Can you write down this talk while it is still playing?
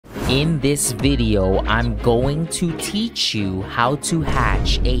In this video, I'm going to teach you how to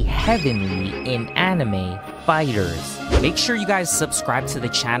hatch a heavenly in Anime Fighters. Make sure you guys subscribe to the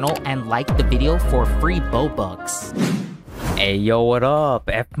channel and like the video for free Bobucks. Hey yo, what up?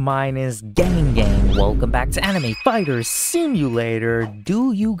 F- gang. Welcome back to Anime Fighters Simulator.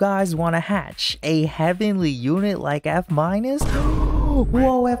 Do you guys want to hatch a heavenly unit like F-?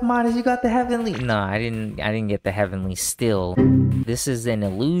 Whoa, F-, you got the heavenly. No, I didn't get the heavenly still. This is an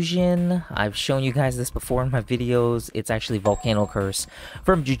illusion. I've shown you guys this before in my videos. It's actually Volcano Curse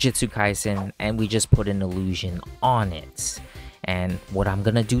from Jujutsu Kaisen, and we just put an illusion on it. And what I'm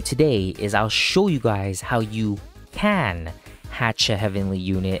gonna do today is I'll show you guys how you can hatch a heavenly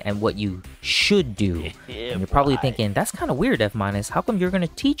unit and what you should do. And you're probably thinking, that's kind of weird, F-. How come you're gonna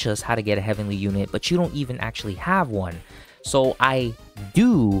teach us how to get a heavenly unit, but you don't even actually have one? So I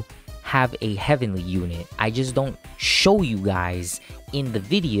do have a heavenly unit. I just don't show you guys in the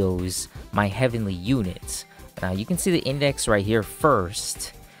videos my heavenly units. Now you can see the index right here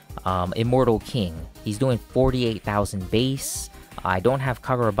first. Immortal King. He's doing 48,000 base. I don't have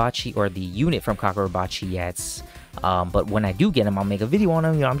Kagurabachi or the unit from Kagurabachi yet. But when I do get him, I'll make a video on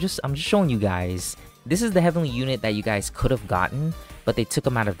him. You know, I'm just showing you guys. This is the heavenly unit that you guys could have gotten, but they took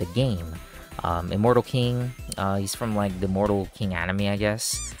him out of the game. Immortal King, he's from like the Immortal King anime, I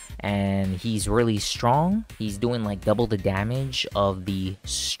guess, and he's really strong. He's doing like double the damage of the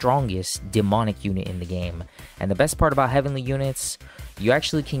strongest demonic unit in the game. And the best part about heavenly units, you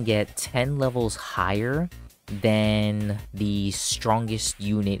actually can get 10 levels higher than the strongest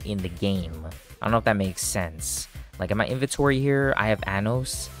unit in the game. I don't know if that makes sense. Like in my inventory here, I have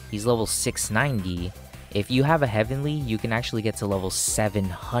Anos. He's level 690. If you have a heavenly, you can actually get to level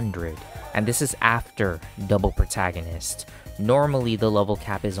 700. And this is after double protagonist. Normally the level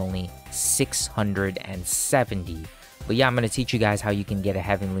cap is only 670. But yeah, I'm going to teach you guys how you can get a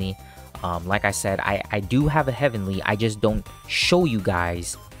heavenly. Like I said, I do have a heavenly. I just don't show you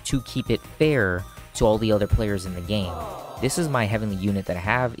guys to keep it fair to all the other players in the game. This is my heavenly unit that I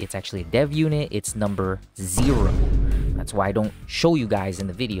have. It's actually a dev unit. It's number 0. That's why I don't show you guys in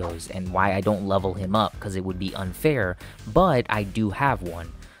the videos and why I don't level him up, because it would be unfair. But I do have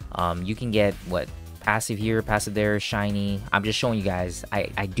one. You can get what, passive here, passive there, shiny. I'm just showing you guys.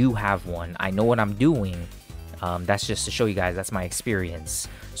 I do have one. I know what I'm doing. That's just to show you guys. That's my experience.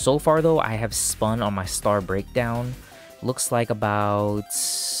 So far though, I have spun on my star breakdown. Looks like about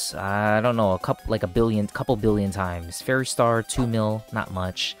I don't know, couple billion times. Fairy Star 2 mil, not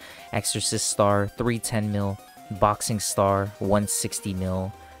much. Exorcist Star 310 mil. Boxing Star 160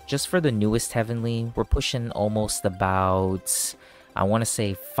 mil. Just for the newest heavenly, we're pushing almost about, I want to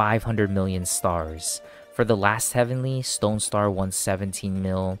say 500 million stars. For the last heavenly, Stone Star 117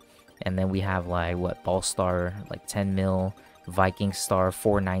 mil. And then we have like what, Ball Star like 10 mil. Viking Star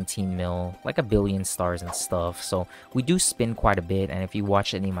 419 mil, like a billion stars and stuff. So we do spin quite a bit, and if you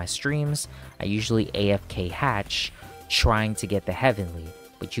watch any of my streams, I usually AFK hatch trying to get the heavenly.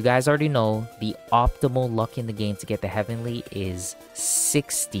 But you guys already know the optimal luck in the game to get the heavenly is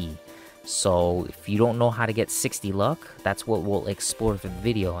 60. So if you don't know how to get 60 luck, that's what we'll explore for the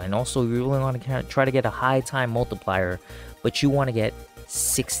video. And also, you really want to try to get a high time multiplier, but you want to get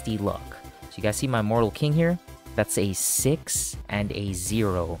 60 luck. So you guys see my Immortal King here? That's a 6 and a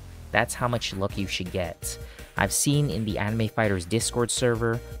 0. That's how much luck you should get. I've seen in the Anime Fighters Discord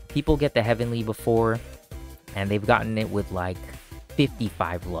server, people get the heavenly before, and they've gotten it with like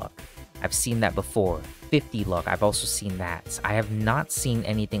 55 luck. I've seen that before. 50 luck, I've also seen that. I have not seen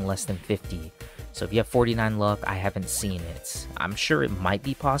anything less than 50. So if you have 49 luck, I haven't seen it. I'm sure it might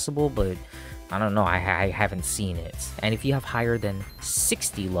be possible, but I don't know, I haven't seen it. And if you have higher than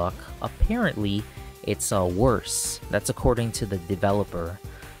 60 luck, apparently it's worse. That's according to the developer.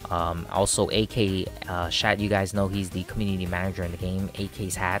 Also, AK Shat, you guys know he's the community manager in the game.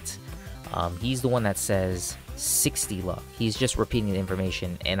 AK's hat. He's the one that says 60 luck. He's just repeating the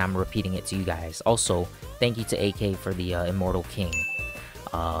information, and I'm repeating it to you guys. Also, thank you to AK for the Immortal King.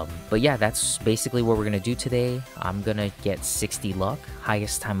 But yeah, that's basically what we're gonna do today. I'm gonna get 60 luck,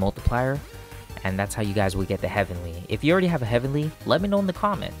 highest time multiplier, and that's how you guys will get the heavenly. If you already have a heavenly, let me know in the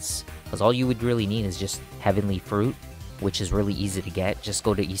comments, because all you would really need is just heavenly fruit, which is really easy to get. Just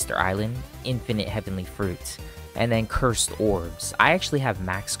go to Easter Island, infinite heavenly fruit, and then cursed orbs. I actually have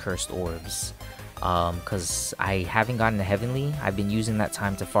max cursed orbs, because I haven't gotten a heavenly. I've been using that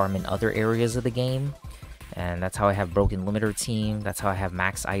time to farm in other areas of the game, and that's how I have broken limiter team. That's how I have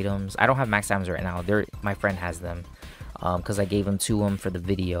max items. I don't have max items right now. My friend has them, because I gave them to him for the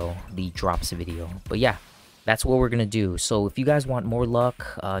video, the drops video. But yeah, that's what we're gonna do. So if you guys want more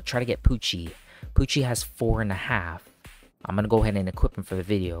luck, try to get Poochie. Poochie has 4.5. I'm going to go ahead and equip him for the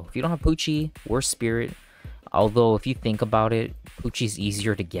video. If you don't have Poochie, Worst Spirit. Although, if you think about it, Poochie's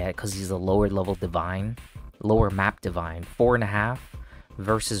easier to get because he's a lower level divine. Lower map divine. 4.5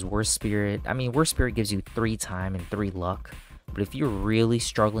 versus Worst Spirit. I mean, Worst Spirit gives you 3 time and 3 luck. But if you're really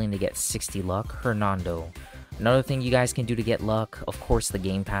struggling to get 60 luck, Hernando. Another thing you guys can do to get luck, of course, the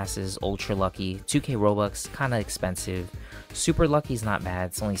game passes, Ultra Lucky, 2k Robux, kind of expensive. Super Lucky is not bad,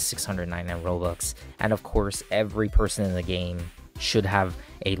 it's only 699 Robux. And of course, every person in the game should have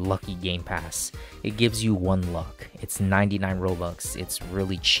a lucky game pass. It gives you 1 luck. It's 99 Robux. It's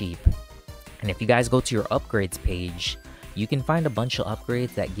really cheap. And if you guys go to your upgrades page, you can find a bunch of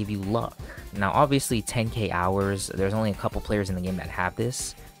upgrades that give you luck. Now, obviously, 10k hours, there's only a couple players in the game that have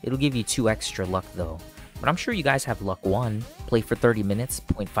this. It'll give you 2 extra luck though. But I'm sure you guys have luck 1. Play for 30 minutes,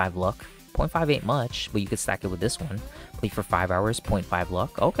 0.5 luck. 0.5 ain't much, but you could stack it with this one. Play for 5 hours, 0.5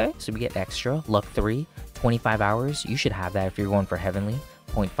 luck. Okay, so we get extra. Luck 3, 25 hours. You should have that if you're going for Heavenly.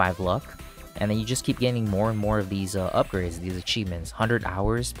 0.5 luck. And then you just keep getting more and more of these upgrades, these achievements. 100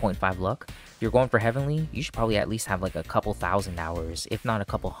 hours, 0.5 luck. If you're going for Heavenly, you should probably at least have like a couple thousand hours, if not a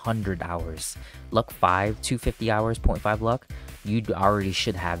couple hundred hours. Luck 5, 250 hours, 0.5 luck. You already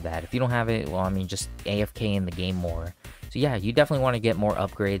should have that. If you don't have it, well, I mean, just AFK in the game more. So yeah, you definitely want to get more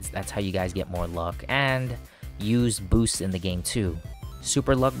upgrades. That's how you guys get more luck. And use boosts in the game too.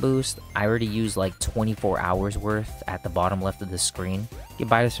 Super luck boost, I already used like 24 hours worth at the bottom left of the screen. You can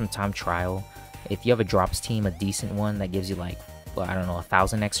buy this from Time Trial. If you have a drops team, a decent one that gives you like, well, I don't know,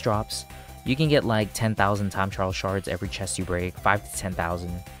 1,000 X drops, you can get like 10,000 Time Trial shards every chest you break, 5 to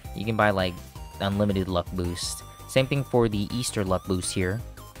 10,000. You can buy like unlimited luck boost. Same thing for the Easter luck boost here.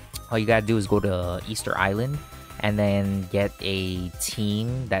 All you gotta do is go to Easter Island and then get a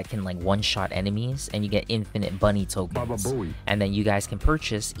team that can like one-shot enemies, and you get infinite bunny tokens. And then you guys can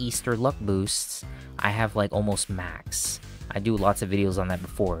purchase Easter luck boosts. I have like almost max. I do lots of videos on that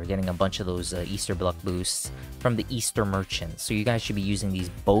before, getting a bunch of those Easter luck boosts from the Easter merchant. So you guys should be using these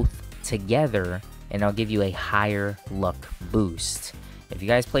both together, and I'll give you a higher luck boost. If you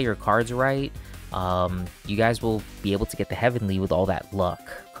guys play your cards right, you guys will be able to get the Heavenly with all that luck.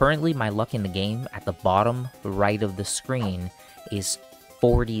 Currently, my luck in the game at the bottom right of the screen is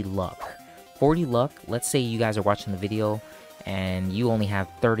 40 luck. 40 luck, let's say you guys are watching the video and you only have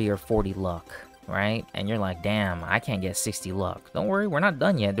 30 or 40 luck, right? And you're like, damn, I can't get 60 luck. Don't worry, we're not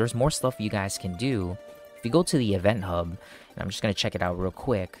done yet. There's more stuff you guys can do. If you go to the event hub, and I'm just going to check it out real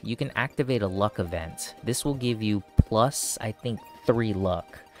quick, you can activate a luck event. This will give you plus, I think, 3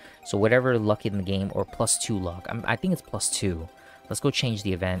 luck. So whatever luck in the game, or plus 2 luck. I think it's plus 2. Let's go change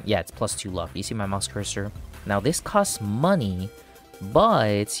the event. Yeah, it's plus 2 luck. You see my mouse cursor? Now this costs money,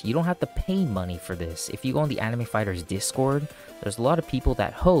 but you don't have to pay money for this. If you go on the Anime Fighters Discord, there's a lot of people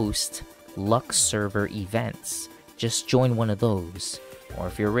that host luck server events. Just join one of those. Or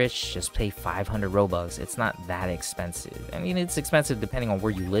if you're rich, just pay 500 Robux. It's not that expensive. I mean, it's expensive depending on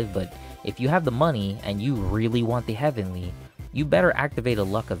where you live, but if you have the money and you really want the Heavenly, you better activate a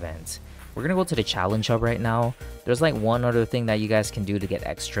luck event. We're gonna go to the challenge hub right now. There's like one other thing that you guys can do to get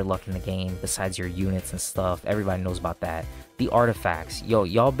extra luck in the game besides your units and stuff. Everybody knows about that. The artifacts. Yo,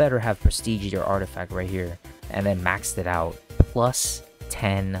 y'all better have prestige your artifact right here and then maxed it out. Plus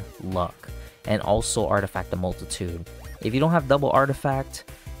 10 luck. And also artifact the multitude. If you don't have double artifact,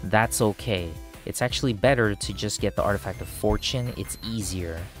 that's okay. It's actually better to just get the artifact of fortune. It's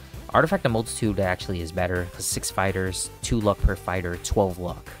easier. Artifact of multitude actually is better because 6 fighters, 2 luck per fighter, 12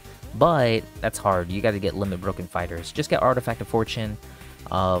 luck. But that's hard. You got to get limit broken fighters. Just get artifact of fortune.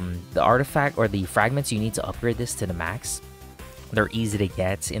 The artifact or the fragments, you need to upgrade this to the max. They're easy to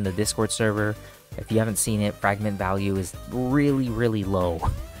get in the Discord server. If you haven't seen it, fragment value is really, really low.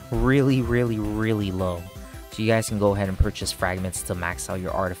 Really, really, really low. So you guys can go ahead and purchase fragments to max out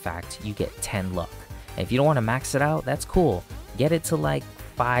your artifact. You get 10 luck. And if you don't want to max it out, that's cool. Get it to like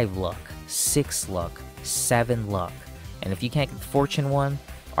 5 luck, 6 luck, 7 luck. And if you can't get the fortune one,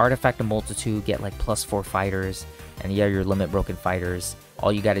 artifact of multitude, get like plus 4 fighters, and yeah, your limit broken fighters.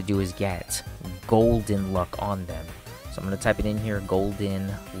 All you got to do is get golden luck on them. So I'm going to type it in here,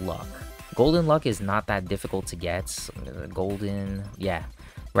 golden luck. Golden luck is not that difficult to get. Golden, yeah,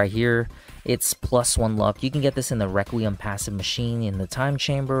 right here, it's plus 1 luck. You can get this in the Requiem passive machine, in the time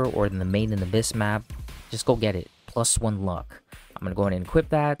chamber, or in the Made in Abyss map. Just go get it, plus 1 luck. I'm going to go ahead and equip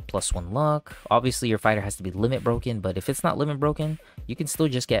that, plus 1 luck. Obviously, your fighter has to be limit broken, but if it's not limit broken, you can still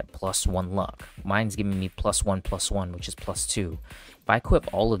just get plus 1 luck. Mine's giving me plus 1, which is plus 2. If I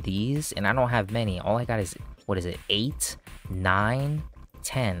equip all of these, and I don't have many, all I got is, what is it, 8, 9,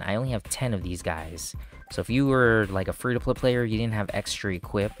 10. I only have 10 of these guys. So if you were like a free-to-play player, you didn't have extra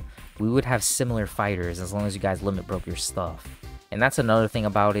equip, we would have similar fighters as long as you guys limit broke your stuff. And that's another thing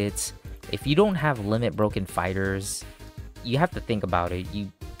about it. If you don't have limit broken fighters, you have to think about it.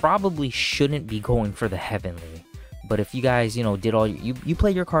 You probably shouldn't be going for the heavenly. But if you guys, you know, did all you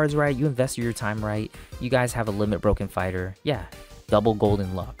play your cards right, you invested your time right, you guys have a limit broken fighter, yeah, double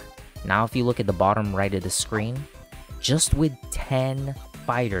golden luck. Now if you look at the bottom right of the screen, just with 10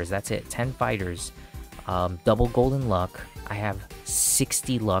 fighters, that's it, 10 fighters, double golden luck, I have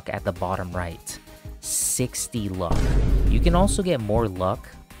 60 luck at the bottom right. 60 luck. You can also get more luck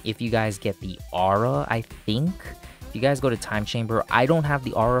if you guys get the aura, I think. If you guys go to Time Chamber, I don't have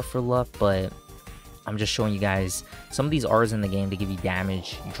the aura for luck, but I'm just showing you guys some of these auras in the game to give you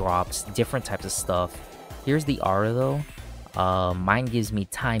damage, drops, different types of stuff. Here's the aura though. Mine gives me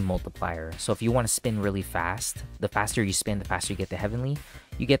time multiplier. So if you want to spin really fast, the faster you spin, the faster you get the heavenly.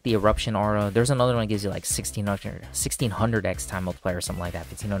 You get the eruption aura. There's another one that gives you like 1600x time multiplier or something like that,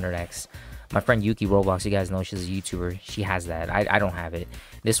 1500x. My friend Yuki Roblox, you guys know she's a YouTuber. She has that. I don't have it.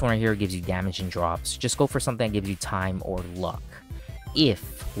 This one right here gives you damage and drops. Just go for something that gives you time or luck, if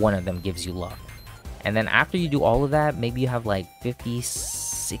one of them gives you luck. And then after you do all of that, maybe you have like 50,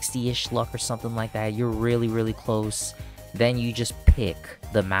 60-ish luck or something like that. You're really, really close. Then you just pick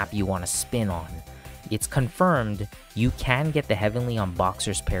the map you want to spin on. It's confirmed you can get the heavenly on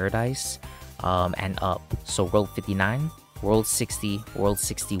Boxer's Paradise and up. So World 59, World 60, World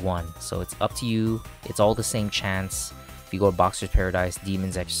 61. So it's up to you. It's all the same chance. If you go to Boxer's Paradise,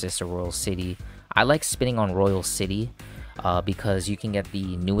 Demon's Exorcist, or Royal City. I like spinning on Royal City because you can get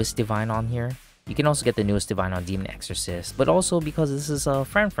the newest Divine on here. You can also get the newest Divine on Demon Exorcist, but also because this is a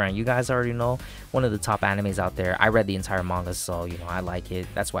Friend. You guys already know, one of the top animes out there. I read the entire manga, so you know I like it.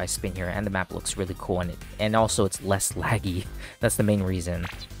 That's why I spin here, and the map looks really cool, and also it's less laggy. That's the main reason.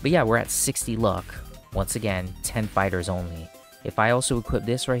 But yeah, we're at 60 luck. Once again, 10 fighters only. If I also equip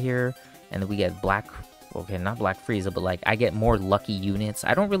this right here, and then we get black, okay, not Black Frieza, but like I get more lucky units.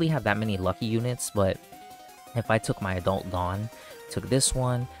 I don't really have that many lucky units, but if I took my Adult Dawn, took this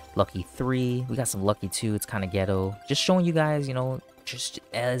one, Lucky 3, we got some Lucky 2, it's kind of ghetto. Just showing you guys, you know, just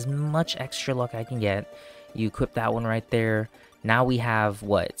as much extra luck I can get. You equip that one right there. Now we have,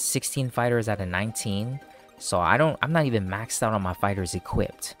 what, 16 fighters out of 19. So I'm not even maxed out on my fighters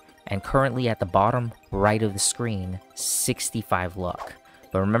equipped. And currently at the bottom right of the screen, 65 luck.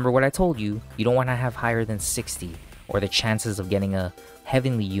 But remember what I told you, you don't want to have higher than 60, or the chances of getting a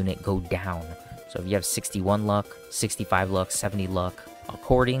heavenly unit go down. So if you have 61 luck, 65 luck, 70 luck,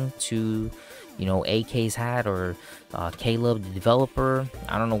 according to, you know, AK's hat or Caleb, the developer,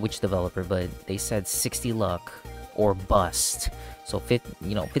 I don't know which developer, but they said 60 luck or bust. So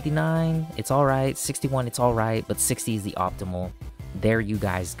 59, it's all right. 61, it's all right, but 60 is the optimal. There you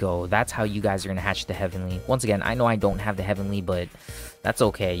guys go. That's how you guys are gonna hatch the heavenly. Once again, I know I don't have the heavenly, but that's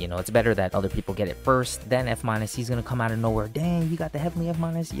okay. You know, it's better that other people get it first. Then F-, he's gonna come out of nowhere. Dang, you got the heavenly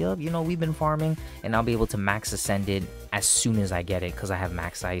F-. Yup, you know, we've been farming, and I'll be able to max ascend it as soon as I get it because I have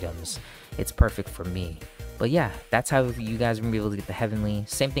max items. It's perfect for me. But yeah, that's how you guys are gonna be able to get the heavenly.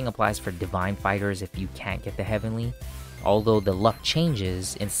 Same thing applies for divine fighters if you can't get the heavenly. Although the luck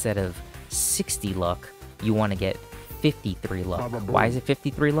changes, instead of 60 luck, you want to get 53 luck. Why is it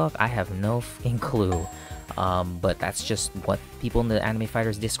 53 luck? I have no fucking clue. But that's just what people in the Anime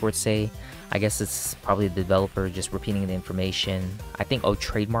Fighters Discord say. I guess it's probably the developer just repeating the information. I think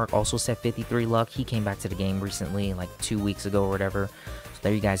Trademark also said 53 luck. He came back to the game recently, like 2 weeks ago or whatever. So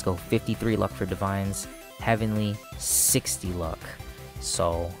there you guys go. 53 luck for divines. Heavenly, 60 luck.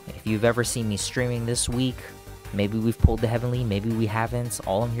 So if you've ever seen me streaming this week, maybe we've pulled the heavenly, maybe we haven't.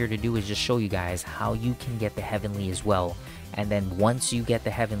 All I'm here to do is just show you guys how you can get the heavenly as well. And then once you get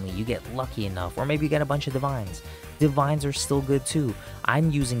the heavenly, you get lucky enough, or maybe you get a bunch of divines. Divines are still good too. I'm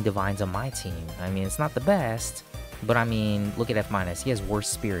using divines on my team. I mean, it's not the best, but I mean, look at F-. He has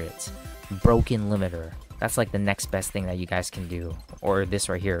Worst Spirits, Broken Limiter. That's like the next best thing that you guys can do. Or this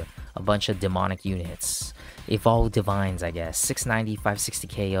right here, a bunch of demonic units. Evolved Divines, I guess. 690, 560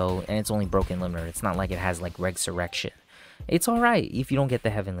 KO, and it's only Broken Limiter. It's not like it has like Resurrection. It's alright if you don't get the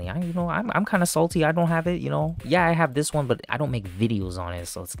heavenly. I'm kind of salty I don't have it, you know. Yeah, I have this one, but I don't make videos on it,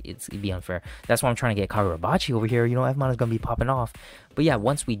 so it'd be unfair. That's why I'm trying to get Kagurabachi over here. You know, F-Mon is gonna be popping off. But yeah,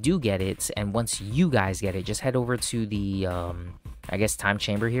 once we do get it, and once you guys get it, just head over to the I guess Time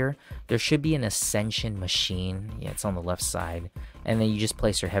Chamber here. There should be an Ascension machine. Yeah, it's on the left side. and then you just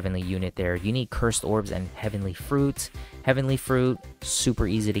place your heavenly unit there. You need cursed orbs and heavenly fruit. Heavenly fruit, super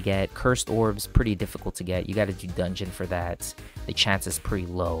easy to get. Cursed orbs, pretty difficult to get. You got to do dungeon for that. The chance is pretty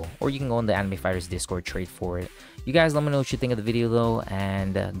low. Or you can go on the Anime Fighters Discord, trade for it. You guys let me know what you think of the video though,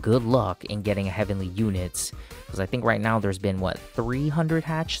 and good luck in getting a heavenly unit, because I think right now there's been, what, 300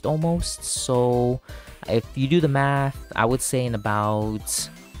 hatched almost? So if you do the math, I would say in about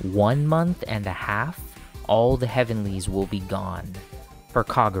 1.5 months, all the heavenlies will be gone for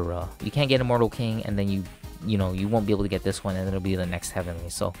Kagura. You can't get Immortal King, and then you won't be able to get this one, and it'll be the next heavenly.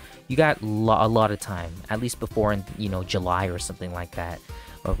 So you got a lot of time, at least before in July or something like that.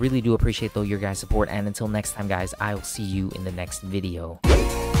 But really do appreciate though your guys' support, and until next time guys, I'll see you in the next video.